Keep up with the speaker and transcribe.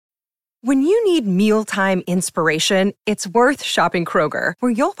When you need mealtime inspiration, it's worth shopping Kroger,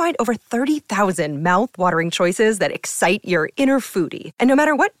 where you'll find over 30,000 mouth-watering choices that excite your inner foodie. And no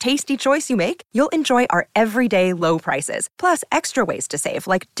matter what tasty choice you make, you'll enjoy our everyday low prices, plus extra ways to save,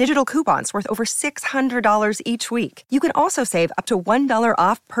 like digital coupons worth over $600 each week. You can also save up to $1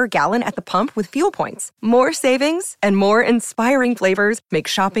 off per gallon at the pump with fuel points. More savings and more inspiring flavors make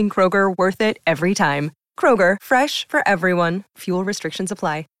shopping Kroger worth it every time. Kroger, fresh for everyone. Fuel restrictions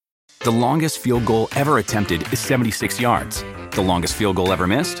apply. The longest field goal ever attempted is 76 yards. The longest field goal ever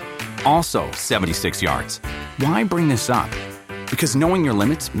missed? Also 76 yards. Why bring this up? Because knowing your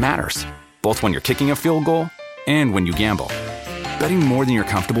limits matters, both when you're kicking a field goal and when you gamble. Betting more than you're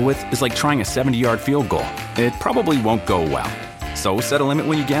comfortable with is like trying a 70-yard field goal. It probably won't go well. So set a limit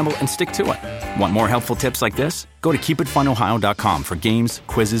when you gamble and stick to it. Want more helpful tips like this? Go to keepitfunohio.com for games,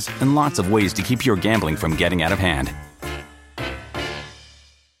 quizzes, and lots of ways to keep your gambling from getting out of hand.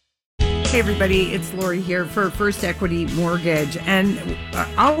 Hey everybody, it's Lori here for First Equity Mortgage, and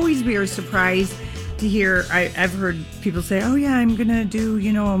always we are surprised to hear. I've heard people say, "Oh yeah, I'm gonna do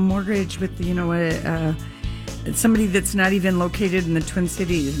a mortgage with somebody that's not even located in the Twin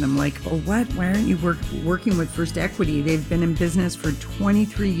Cities," and I'm like, "Oh what? Why aren't you working with First Equity? They've been in business for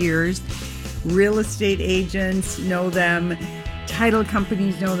 23 years. Real estate agents know them, title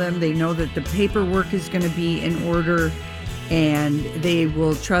companies know them. They know that the paperwork is going to be in order." And they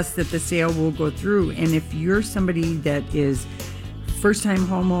will trust that the sale will go through. And if you're somebody that is first-time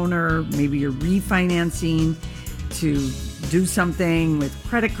homeowner, maybe you're refinancing to do something with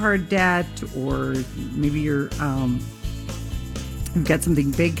credit card debt, or maybe you've got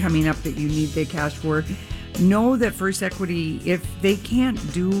something big coming up that you need the cash for, know that First Equity, if they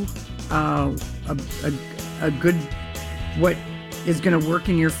can't do a good what is going to work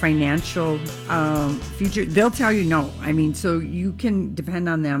in your financial future, they'll tell you no. I mean, so you can depend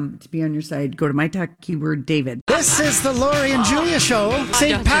on them to be on your side. Go to my talk keyword David. This is the Lori and Julia Show,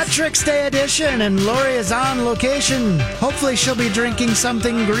 St. Patrick's Day edition, and Lori is on location. Hopefully she'll be drinking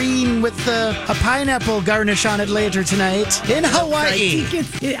something green with a pineapple garnish on it later tonight in Hawaii.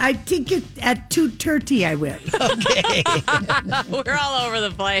 I think it at 2:30 I will. Okay. We're all over the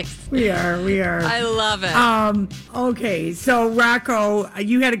place. We are. I love it. Okay, so Rocco,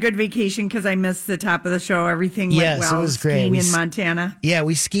 you had a good vacation because I missed the top of the show. Everything went well. It was great. Skiing in Montana. Yeah,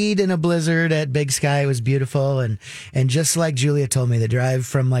 we skied in a blizzard at Big Sky. It was beautiful, and just like Julia told me, the drive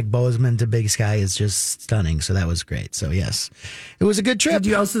from like Bozeman to Big Sky is just stunning. So that was great. So yes, it was a good trip. Did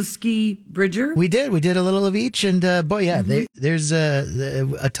you also ski Bridger? We did. We did a little of each, and there's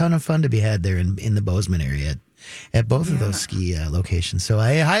a ton of fun to be had there in the Bozeman area at both of those ski locations. So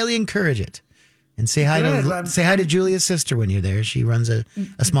I highly encourage it. And say hi to Julia's sister when you're there. She runs a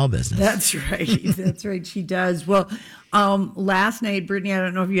small business. That's right. That's right. She does. Well, last night, Brittany, I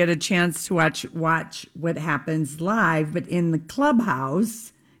don't know if you had a chance to watch What Happens Live, but in the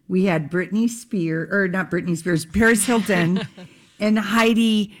clubhouse, we had Paris Hilton and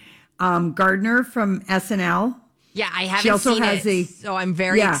Heidi Gardner from SNL. Yeah, I haven't seen it, so I'm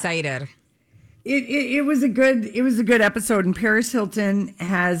very excited. It was a good episode, and Paris Hilton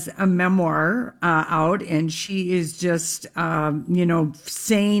has a memoir out, and she is just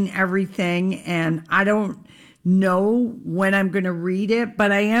saying everything, and I don't know when I'm going to read it,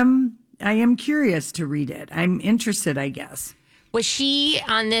 but I am curious to read it. I'm interested, I guess. Was she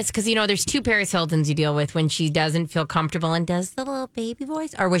on this? Because, there's two Paris Hiltons you deal with when she doesn't feel comfortable and does the little baby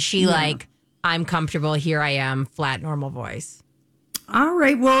voice, or was she like, I'm comfortable, here I am, flat, normal voice? All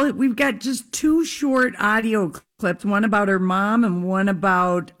right. Well, we've got just two short audio clips, one about her mom and one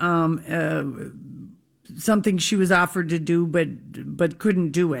about something she was offered to do but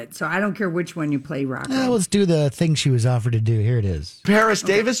couldn't do it. So I don't care which one you play, Rocco. Let's do the thing she was offered to do. Here it is. Paris,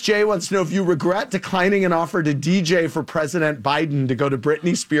 Davis J wants to know if you regret declining an offer to DJ for President Biden to go to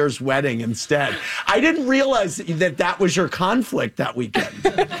Britney Spears' wedding instead. I didn't realize that was your conflict that weekend.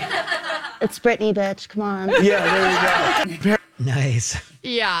 It's Britney, bitch. Come on. Yeah, there you go. Nice.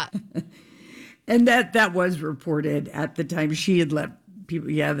 Yeah. And that was reported at the time. She had let people,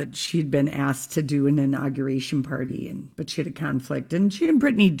 that she'd been asked to do an inauguration party, but she had a conflict. And she and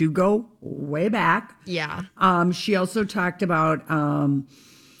Britney do go way back. Yeah. She also talked about,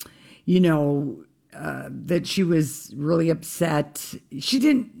 that she was really upset. She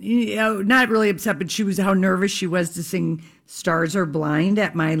didn't, not really upset, but how nervous she was to sing Stars Are Blind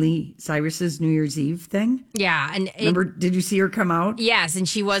at Miley Cyrus's New Year's Eve thing. Yeah. And remember, did you see her come out? Yes. And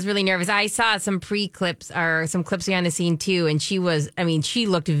she was really nervous. I saw some pre-clips or some clips behind the scene too. And she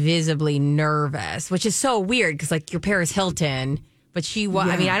looked visibly nervous, which is so weird because like you're Paris Hilton, but she was,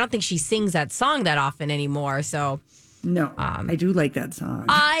 I don't think she sings that song that often anymore. So No, I do like that song.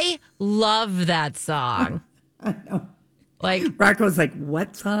 I love that song. I know. Like Rocco's like,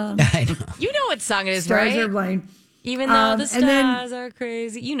 what song? I know. you know what song it is, Stars right? Are Blind. Even though the and then- stars are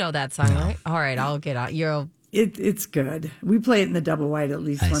crazy, you know that song, right? All right, I'll get out. It's good. We play it in the double wide at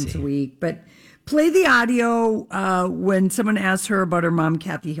least once see. a week. But play the audio when someone asks her about her mom,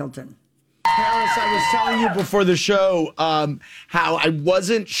 Kathy Hilton. Paris, I was telling you before the show how I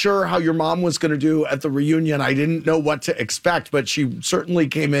wasn't sure how your mom was going to do at the reunion. I didn't know what to expect, but she certainly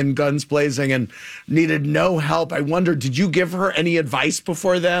came in guns blazing and needed no help. I wondered, did you give her any advice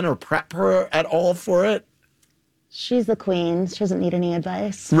before then or prep her at all for it? She's the queen. She doesn't need any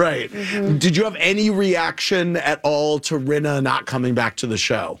advice. Right. Did you have any reaction at all to Rinna not coming back to the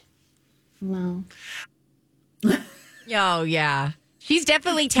show? No. Oh yeah, she's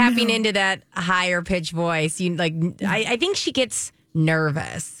definitely tapping into that higher pitch voice. I think she gets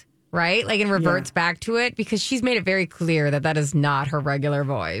nervous, right? Like, and reverts back to it because she's made it very clear that is not her regular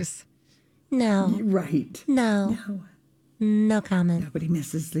voice. No, Right. no comment. Nobody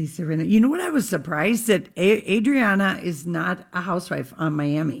misses Lisa Rinna. You know what? I was surprised that Adriana is not a housewife on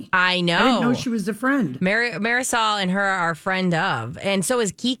Miami. I know. I didn't know she was a friend. Marisol and her are a friend of, and so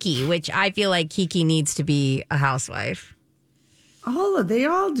is Kiki, which I feel like Kiki needs to be a housewife. They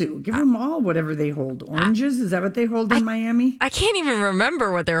all do. Give them all whatever they hold. Oranges? Is that what they hold in Miami? I can't even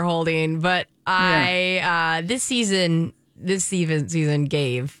remember what they're holding, but this season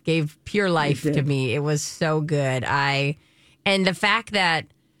gave pure life to me. It was so good. And the fact that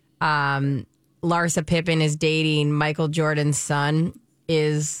Larsa Pippen is dating Michael Jordan's son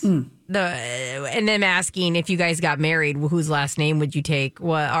is and them asking if you guys got married, whose last name would you take?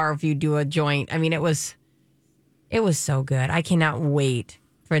 Or if you do a joint. I mean, it was so good. I cannot wait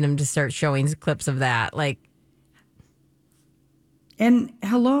for them to start showing clips of that. Like, And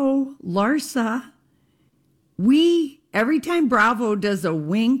hello, Larsa. Every time Bravo does a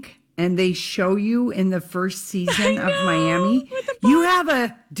wink and they show you in the first season of Miami, you have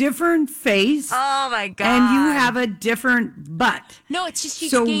a different face. oh my God. And you have a different butt. No, it's just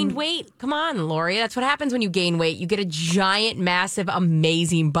you gained weight. Come on, Lori. That's what happens when you gain weight. You get a giant, massive,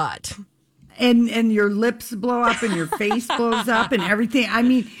 amazing butt. And your lips blow up and your face blows up and everything. I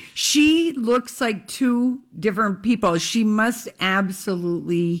mean, she looks like two different people. She must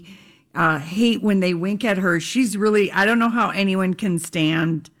absolutely hate when they wink at her. She's really, I don't know how anyone can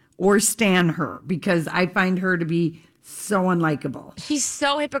stand her because I find her to be so unlikable. She's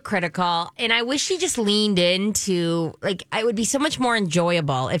so hypocritical, and I wish she just leaned into, like, it would be so much more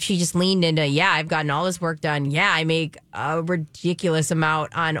enjoyable if she just leaned into, I've gotten all this work done. Yeah, I make a ridiculous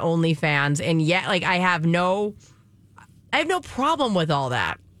amount on OnlyFans, and like, I have no problem with all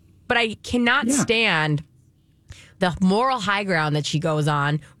that. But I cannot stand the moral high ground that she goes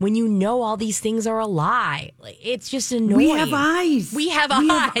on when you know all these things are a lie. Like, it's just annoying. We have eyes. We have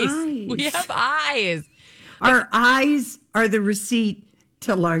eyes. Our eyes are the receipt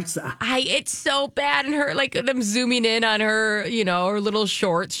to Larsa. It's so bad. And her, like, them zooming in on her, her little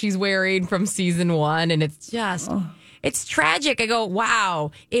shorts she's wearing from season 1. And it's just, it's tragic. I go, wow,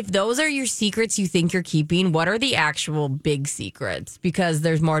 if those are your secrets you think you're keeping, what are the actual big secrets? Because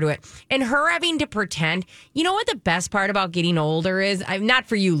there's more to it. And her having to pretend, you know what the best part about getting older is? Not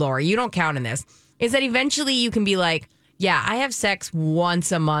for you, Lori, you don't count in this, is that eventually you can be like, yeah, I have sex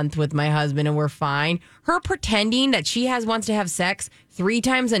once a month with my husband and we're fine. Her pretending that she wants to have sex 3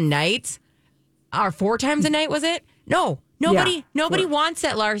 times a night or 4 times a night, was it? No, nobody wants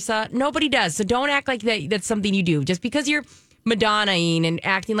that, Larsa. Nobody does. So don't act like that's something you do. Just because you're Madonna-ing and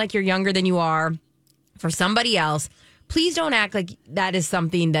acting like you're younger than you are for somebody else, please don't act like that is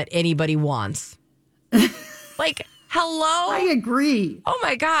something that anybody wants. Like, hello? I agree. Oh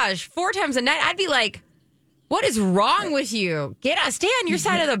my gosh, 4 times a night. I'd be like, what is wrong with you? Stay on your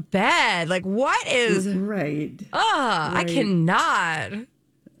side of the bed. Like, what is... Right. Right. I cannot.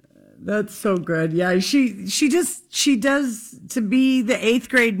 That's so good. Yeah, she does, to be the 8th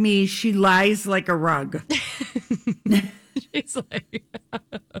grade me, she lies like a rug. She's like...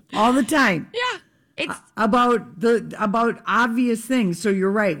 all the time. Yeah. It's about obvious things. So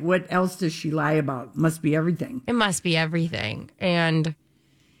you're right. What else does she lie about? Must be everything. It must be everything. And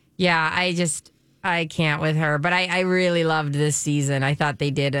yeah, I can't with her, but I really loved this season. I thought they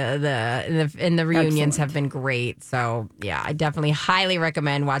did the reunions have been great. So yeah, I definitely highly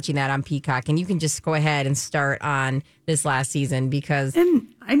recommend watching that on Peacock. And you can just go ahead and start on this last season because, and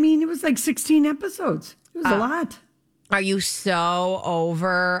I mean, it was like 16 episodes. It was a lot. Are you so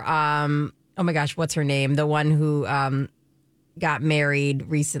over? Oh my gosh, what's her name? The one who got married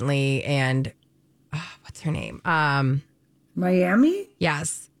recently, and what's her name? Miami.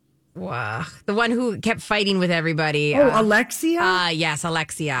 Yes. Wow. The one who kept fighting with everybody. Alexia? Yes,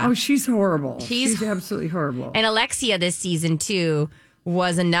 Alexia. Oh, she's horrible. She's absolutely horrible. And Alexia this season, too,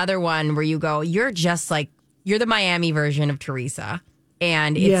 was another one where you go, you're the Miami version of Teresa.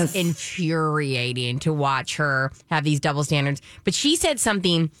 And it's infuriating to watch her have these double standards. But she said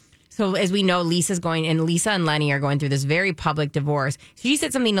something. So as we know, Lisa and Lenny are going through this very public divorce. So she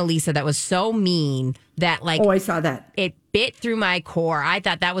said something to Lisa that was so mean that I saw that. It bit through my core. I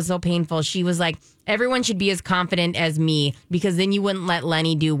thought that was so painful. She was like, everyone should be as confident as me because then you wouldn't let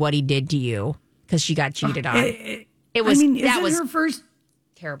Lenny do what he did to you because she got cheated on. Her first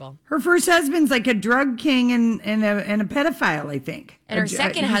terrible. Her first husband's like a drug king and a pedophile, I think. And her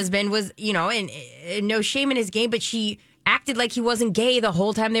second husband was, and no shame in his game, but she acted like he wasn't gay the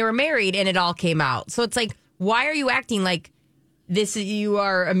whole time they were married and it all came out. So it's like, why are you acting like this? You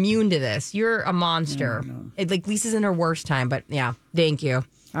are immune to this. You're a monster. Like Lisa's in her worst time, but yeah, thank you.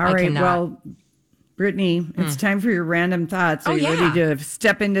 All right. Well, Brittany, it's time for your random thoughts. Are you ready to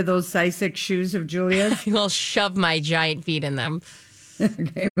step into those size 6 shoes of Julia's? I'll shove my giant feet in them.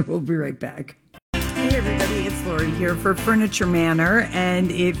 Okay, we'll be right back. Hey everybody, it's Lori here for Furniture Manor,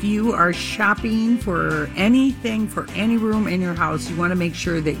 and if you are shopping for anything, for any room in your house, you want to make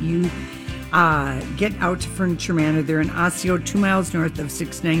sure that you get out to Furniture Manor. They're in Osseo, 2 miles north of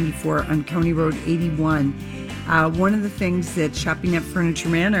 694 on County Road 81. One of the things that shopping at Furniture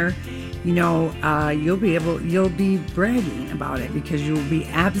Manor, you'll be bragging about it because you'll be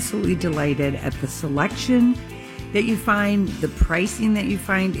absolutely delighted at the selection that you find, the pricing that you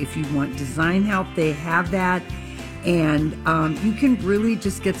find. If you want design help, they have that. And you can really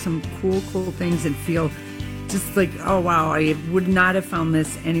just get some cool things and feel just like, oh, wow, I would not have found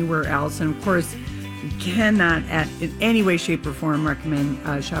this anywhere else. And of course, you cannot in any way, shape, or form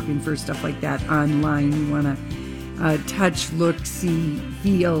recommend shopping for stuff like that online. You want to touch, look, see,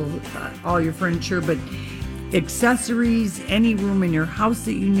 feel all your furniture, but accessories, any room in your house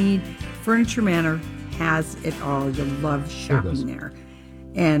that you need, Furniture Manor has it all. You'll love shopping there.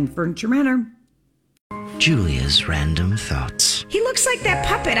 And Furniture Manor. Julia's random thoughts. He looks like that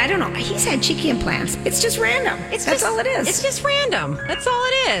puppet. I don't know. He's had cheeky implants. It's just random. That's all it is. It's just random. That's all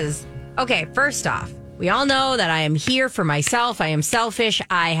it is. Okay, first off, we all know that I am here for myself. I am selfish.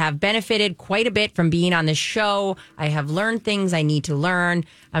 I have benefited quite a bit from being on this show. I have learned things I need to learn.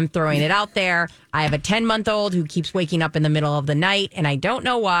 I'm throwing it out there. I have a 10-month-old who keeps waking up in the middle of the night, and I don't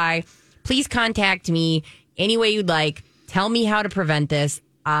know why. Please contact me any way you'd like. Tell me how to prevent this.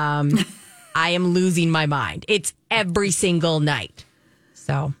 I am losing my mind. It's every single night.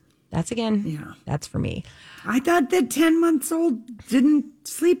 So that's for me. I thought that 10 months old didn't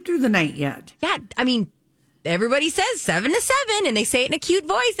sleep through the night yet. Yeah, I mean, everybody says 7 to 7, and they say it in a cute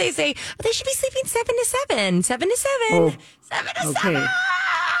voice. They say, they should be sleeping 7 to 7, 7 to 7, oh, 7 to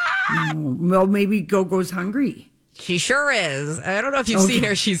 7. Well, maybe Go-Go's hungry. She sure is. I don't know if you've seen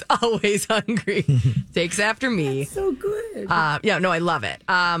her. She's always hungry. Takes after me. That's so good. I love it.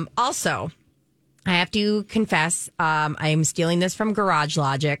 Also, I have to confess, I am stealing this from Garage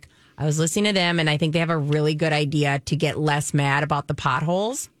Logic. I was listening to them, and I think they have a really good idea to get less mad about the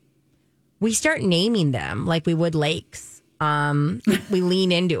potholes. We start naming them like we would lakes. We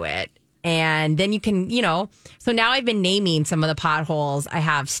lean into it. And then you can, so now I've been naming some of the potholes. I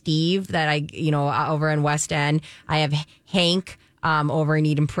have Steve that over in West End. I have Hank over in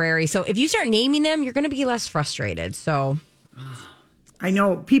Eden Prairie. So if you start naming them, you're going to be less frustrated. So I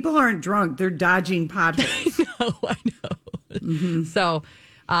know people aren't drunk. They're dodging potholes. I know. Mm-hmm. So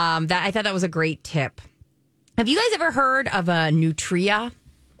I thought that was a great tip. Have you guys ever heard of a nutria?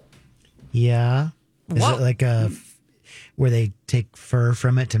 Yeah. Is it like where they take fur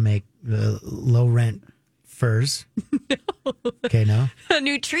from it to make low rent furs? No. Okay, no?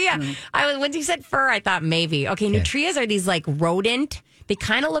 Nutria. No. When you said fur, I thought maybe. Okay, nutrias are these like rodent. They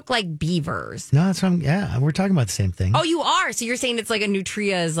kind of look like beavers. No, that's what we're talking about the same thing. Oh, you are? So you're saying it's like a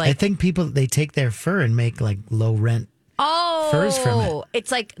nutria is like... I think they take their fur and make like low rent furs from it.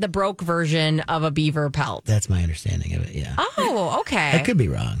 It's like the broke version of a beaver pelt. That's my understanding of it, yeah. Oh, okay. I could be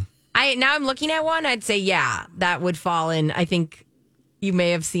wrong. Now I'm looking at one, I'd say, yeah, that would fall in. I think you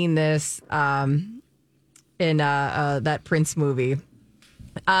may have seen this in that Prince movie.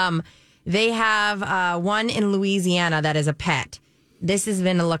 They have one in Louisiana that is a pet. This has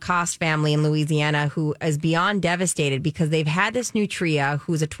been a Lacoste family in Louisiana who is beyond devastated because they've had this nutria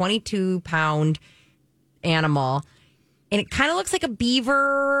who's a 22-pound animal. And it kind of looks like a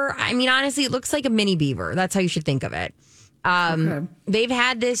beaver. I mean, honestly, it looks like a mini beaver. That's how you should think of it. Okay. They've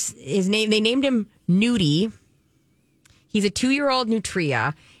had they named him Nudie. He's a 2-year-old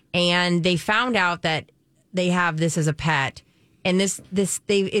nutria, and they found out that they have this as a pet. And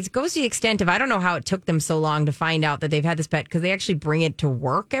it goes to the extent of, I don't know how it took them so long to find out that they've had this pet, because they actually bring it to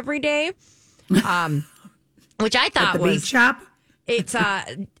work every day. Which I thought was meat shop. It's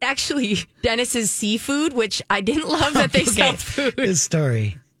actually Dennis's seafood, which I didn't love that they sell food. His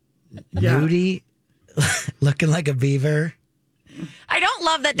story. Nudie, looking like a beaver. I don't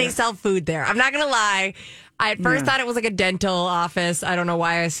love that they sell food there. I'm not going to lie. I at first thought it was like a dental office. I don't know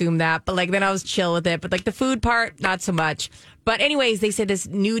why I assumed that, but like then I was chill with it. But like the food part, not so much. But anyways, they say this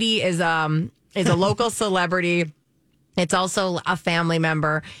Nudie is a local celebrity. It's also a family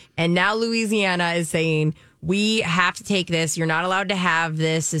member. And now Louisiana is saying, we have to take this. You're not allowed to have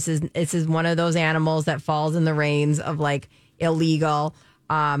this. This is one of those animals that falls in the reins of like illegal.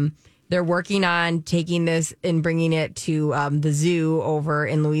 They're working on taking this and bringing it to the zoo over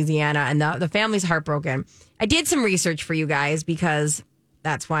in Louisiana. And the family's heartbroken. I did some research for you guys because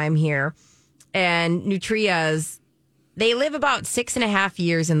that's why I'm here. And nutrias, they live about 6.5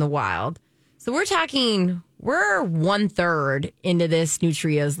 years in the wild. So we're 1/3 into this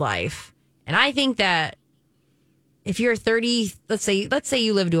nutria's life. And I think that if you're 30, let's say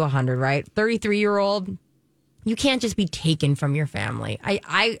you live to 100, right? 33-year-old, you can't just be taken from your family.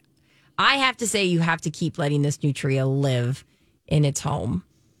 I have to say you have to keep letting this nutria live in its home.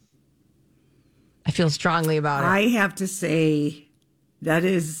 I feel strongly about it. I have to say that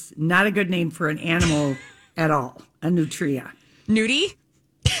is not a good name for an animal at all. A nutria. Nudie?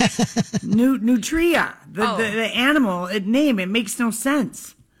 Nutria. The animal name, it makes no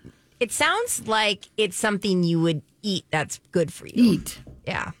sense. It sounds like it's something you would eat that's good for you. Eat.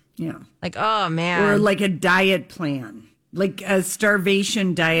 Yeah. Yeah. Like, oh, man. Or like a diet plan. Like a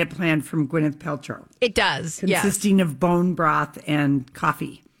starvation diet plan from Gwyneth Paltrow. It does, consisting of bone broth and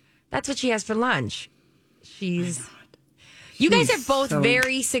coffee. That's what she has for lunch. You guys have both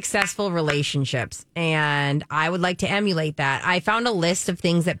very successful relationships, and I would like to emulate that. I found a list of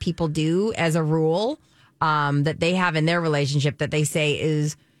things that people do as a rule that they have in their relationship that they say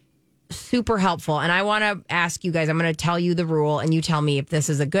is super helpful. And I want to ask you guys, I'm going to tell you the rule, and you tell me if this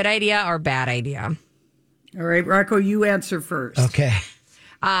is a good idea or bad idea. All right, Rocco, you answer first. Okay.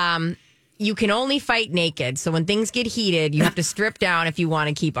 You can only fight naked. So when things get heated, you have to strip down if you want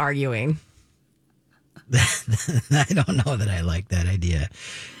to keep arguing. I don't know that I like that idea.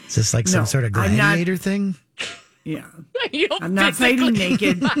 Is this like some sort of gladiator thing? Yeah. I'm not fighting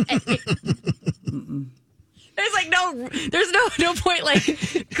naked. There's like there's no point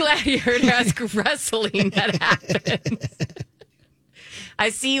like gladiator-esque wrestling that happens. I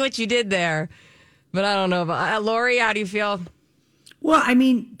see what you did there, but I don't know about Lori. How do you feel? Well, I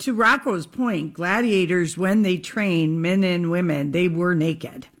mean, to Rocco's point, gladiators, when they train men and women, they were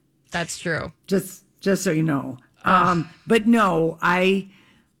naked. That's true. Just so you know. But no, I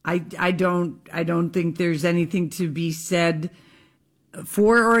don't think there's anything to be said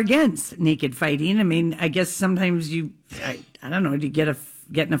for or against naked fighting. I mean, I guess sometimes I don't know, to get in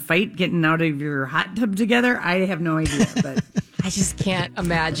a fight, getting out of your hot tub together. I have no idea, but I just can't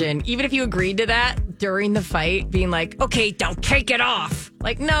imagine. Even if you agreed to that during the fight, being like, okay, don't take it off.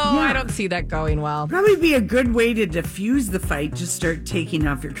 Like, no, I don't see that going well. Probably be a good way to diffuse the fight. Just start taking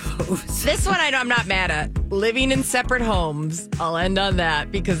off your clothes. This one I'm not mad at. Living in separate homes. I'll end on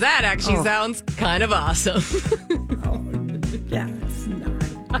that because that actually sounds kind of awesome. That's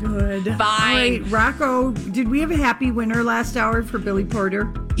not good. Fine. All right, Rocco, did we have a happy winner last hour for Billy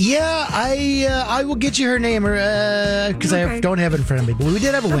Porter? Yeah, I will get you her name because I don't have it in front of me. But we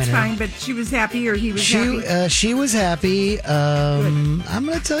did have a winner. That's fine, but she was happy or he was happy? She was happy. I'm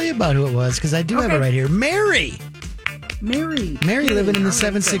going to tell you about who it was because I do have it right here. Mary living in the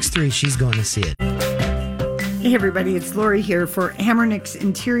 763. She's going to see it. Hey everybody, it's Lori here for Hamernick's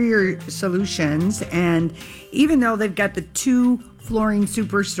Interior Solutions. And even though they've got the 2 flooring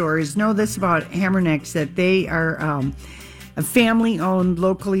superstores, know this about Hamernick's, that they are a family-owned,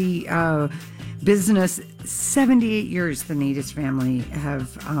 locally business. 78 years the Natus family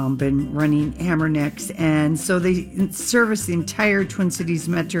have been running Hamernick's. And so they service the entire Twin Cities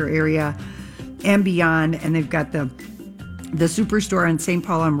metro area and beyond. And they've got the superstore on St.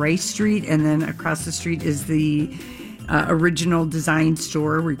 Paul on Rice Street, and then across the street is the original design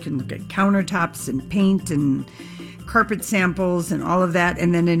store where you can look at countertops and paint and carpet samples and all of that.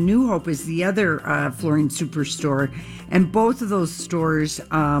 And then in New Hope is the other flooring superstore, and both of those stores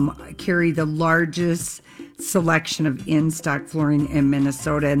carry the largest selection of in-stock flooring in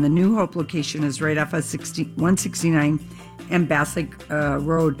Minnesota. And the New Hope location is right off of 169 and Bass Lake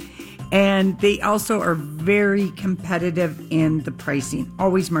Road. And they also are very competitive in the pricing,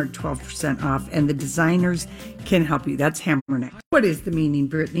 always marked 12% off, and the designers can help you. That's Hamernick. What is the meaning,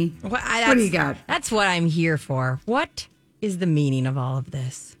 Brittany? What do you got? That's what I'm here for. What is the meaning of all of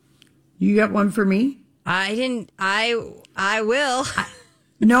this? You got one for me? I didn't. I will.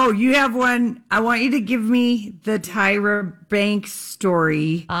 No, you have one. I want you to give me the Tyra Banks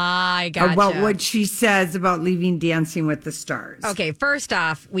story. I gotcha. About what she says about leaving Dancing with the Stars. Okay, first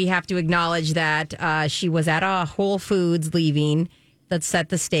off, we have to acknowledge that she was at a Whole Foods leaving that set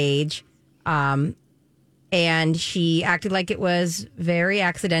the stage. And she acted like it was very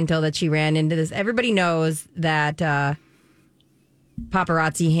accidental that she ran into this. Everybody knows that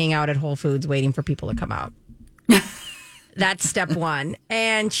paparazzi hang out at Whole Foods waiting for people to come out. That's step one.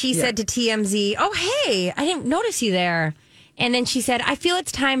 And she said to TMZ, "Oh, hey, I didn't notice you there." And then she said, "I feel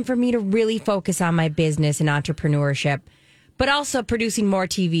it's time for me to really focus on my business and entrepreneurship, but also producing more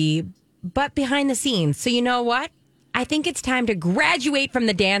TV, but behind the scenes. So you know what? I think it's time to graduate from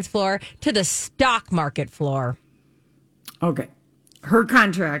the dance floor to the stock market floor." Okay. Her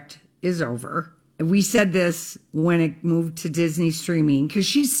contract is over. We said this when it moved to Disney streaming because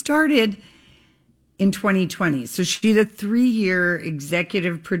she started in 2020. So she had a 3-year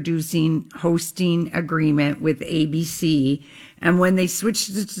executive producing hosting agreement with ABC. And when they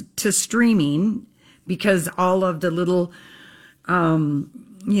switched to streaming, because all of the little, I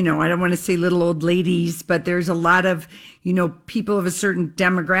don't want to say little old ladies, but there's a lot of, people of a certain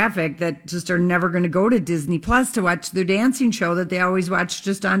demographic that just are never going to go to Disney Plus to watch their dancing show that they always watch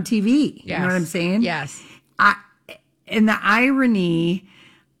just on TV. Yes. You know what I'm saying? Yes. And the irony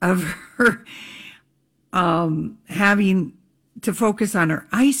of her having to focus on her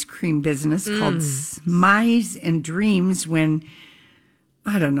ice cream business called Smize and Dreams when,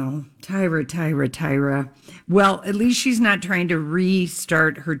 I don't know, Tyra. Well, at least she's not trying to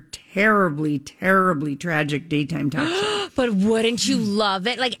restart her terribly, terribly tragic daytime talk show. But wouldn't you love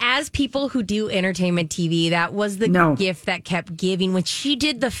it? Like, as people who do entertainment TV, that was the gift that kept giving. When she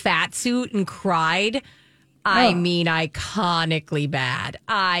did the fat suit and cried, I mean, iconically bad.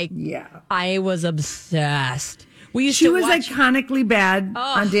 I was obsessed. She was iconically bad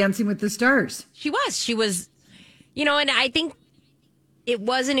on Dancing with the Stars. She was, and I think it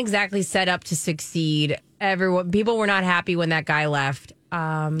wasn't exactly set up to succeed. People were not happy when that guy left.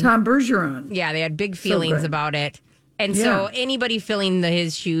 Tom Bergeron. Yeah, they had big feelings about it. And so anybody filling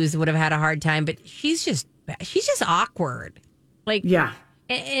his shoes would have had a hard time, but she's just awkward.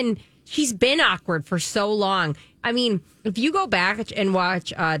 And she's been awkward for so long. I mean, if you go back and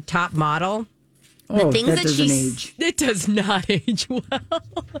watch Top Model, the things it does not age well.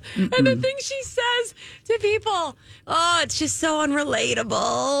 And the things she says to people, it's just so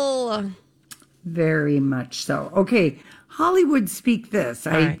unrelatable. Very much so. Okay, Hollywood Speak This.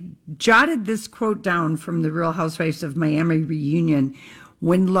 I jotted this quote down from the Real Housewives of Miami reunion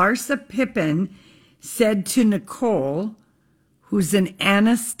when Larsa Pippen said to Nicole, who's an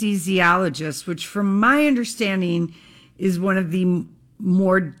anesthesiologist, which from my understanding is one of the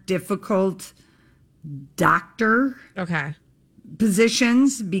more difficult doctor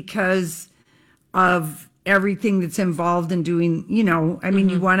positions because of everything that's involved in doing, I mean,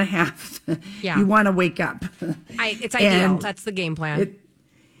 you want to have, you want to wake up. It's ideal. That's the game plan.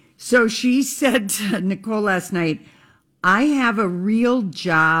 So she said to Nicole last night, "I have a real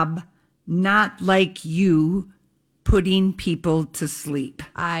job, not like you putting people to sleep."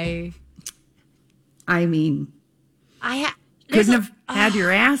 I mean, couldn't have had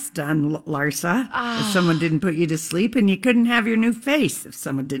your ass done, Larsa, if someone didn't put you to sleep, and you couldn't have your new face if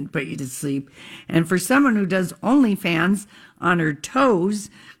someone didn't put you to sleep. And for someone who does OnlyFans on her toes,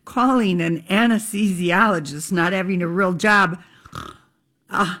 calling an anesthesiologist not having a real job.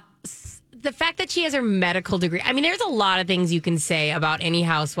 The fact that she has her medical degree, I mean, there's a lot of things you can say about any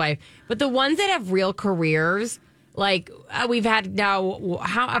housewife, but the ones that have real careers, like we've had now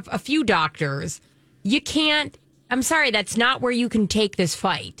a few doctors, you can't. I'm sorry, that's not where you can take this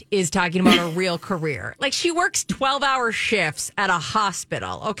fight, is talking about a real career. Like, she works 12-hour shifts at a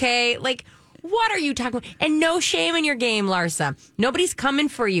hospital, okay? Like, what are you talking about? And no shame in your game, Larsa. Nobody's coming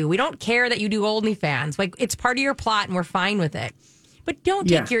for you. We don't care that you do OnlyFans. Like, it's part of your plot, and we're fine with it. But don't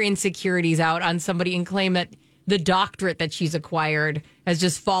take your insecurities out on somebody and claim that the doctorate that she's acquired has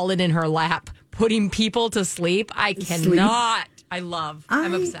just fallen in her lap, putting people to sleep. I cannot.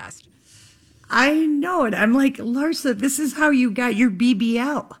 I'm obsessed. I know it. I'm like, Larsa, this is how you got your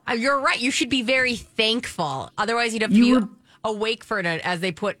BBL. You're right. You should be very thankful. Otherwise, you'd have to be awake for it as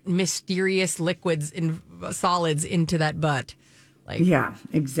they put mysterious liquids and solids into that butt. Yeah,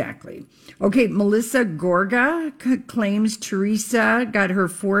 exactly. Okay, Melissa Gorga claims Teresa got her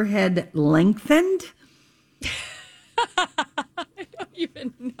forehead lengthened. I don't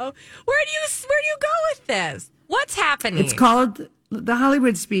even know. Where do you go with this? What's happening? It's called, the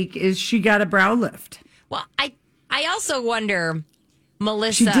Hollywood speak is she got a brow lift. Well, I also wonder,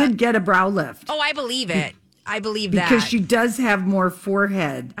 Melissa. She did get a brow lift. Oh, I believe it. I believe that. Because she does have more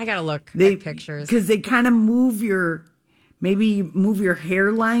forehead. I got to look at pictures. Because they kind of move your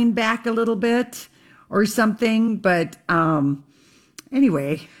hairline back a little bit or something. But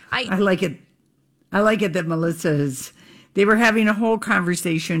anyway, I like it. I like it that they were having a whole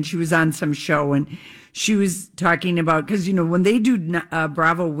conversation. She was on some show and she was talking about, because, when they do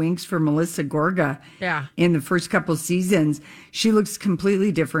Bravo Winks for Melissa Gorga in the first couple seasons, she looks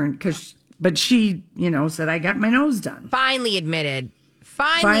completely different but she, said, I got my nose done. Finally admitted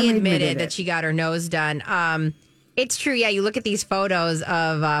that she got her nose done. It's true. Yeah. You look at these photos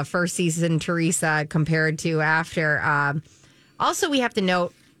of first season Teresa compared to after. Also, we have to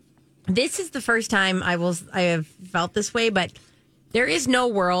note, this is the first time I have felt this way, but there is no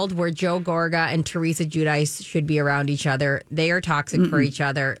world where Joe Gorga and Teresa Giudice should be around each other. They are toxic for each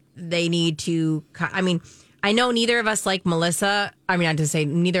other. They need to, I know neither of us like Melissa. Not to say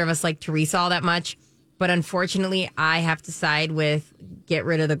neither of us like Teresa all that much, but unfortunately I have to side with get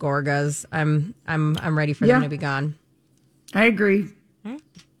rid of the Gorgas. I'm ready for them to be gone. I agree.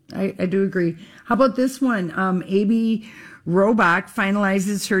 I do agree. How about this one? Abby Robach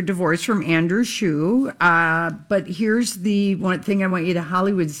finalizes her divorce from Andrew Shue. But here's the one thing I want you to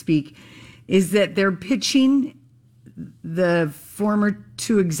Hollywood speak, is that they're pitching the former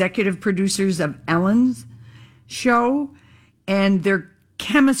two executive producers of Ellen's show, and their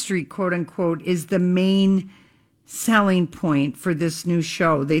chemistry, quote unquote, is the main selling point for this new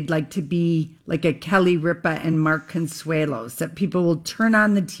show. They'd like to be like a Kelly Ripa and Mark Consuelos, that people will turn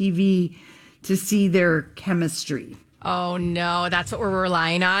on the TV to see their chemistry. Oh no, that's what we're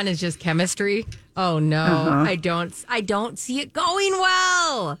relying on, is just chemistry. Oh no, I don't see it going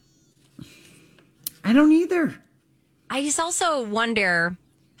well. I don't either. I just also wonder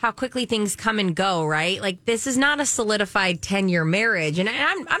how quickly things come and go, right? Like, this is not a solidified 10-year marriage, and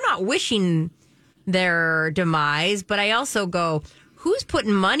I'm not wishing their demise, but I also go, who's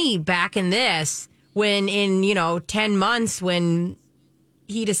putting money back in this when in 10 months when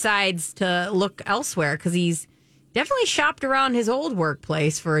he decides to look elsewhere, because he's definitely shopped around his old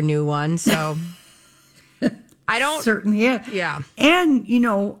workplace for a new one. So I don't. Certainly, yeah. Yeah. And,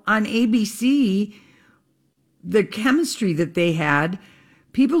 on ABC, the chemistry that they had,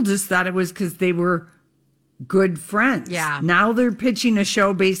 people just thought it was because they were good friends. Yeah. Now they're pitching a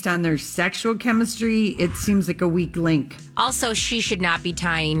show based on their sexual chemistry. It seems like a weak link. Also, she should not be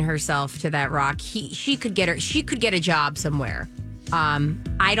tying herself to that rock. She could get a job somewhere.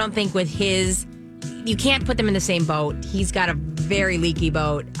 I don't think with you can't put them in the same boat. He's got a very leaky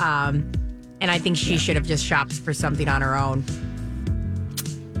boat. And I think she should have just shopped for something on her own.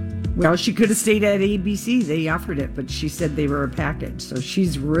 Well, she could have stayed at ABC. They offered it, but she said they were a package. So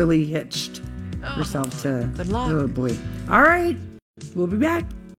she's really hitched herself to. Good luck. Oh, boy. All right. We'll be back.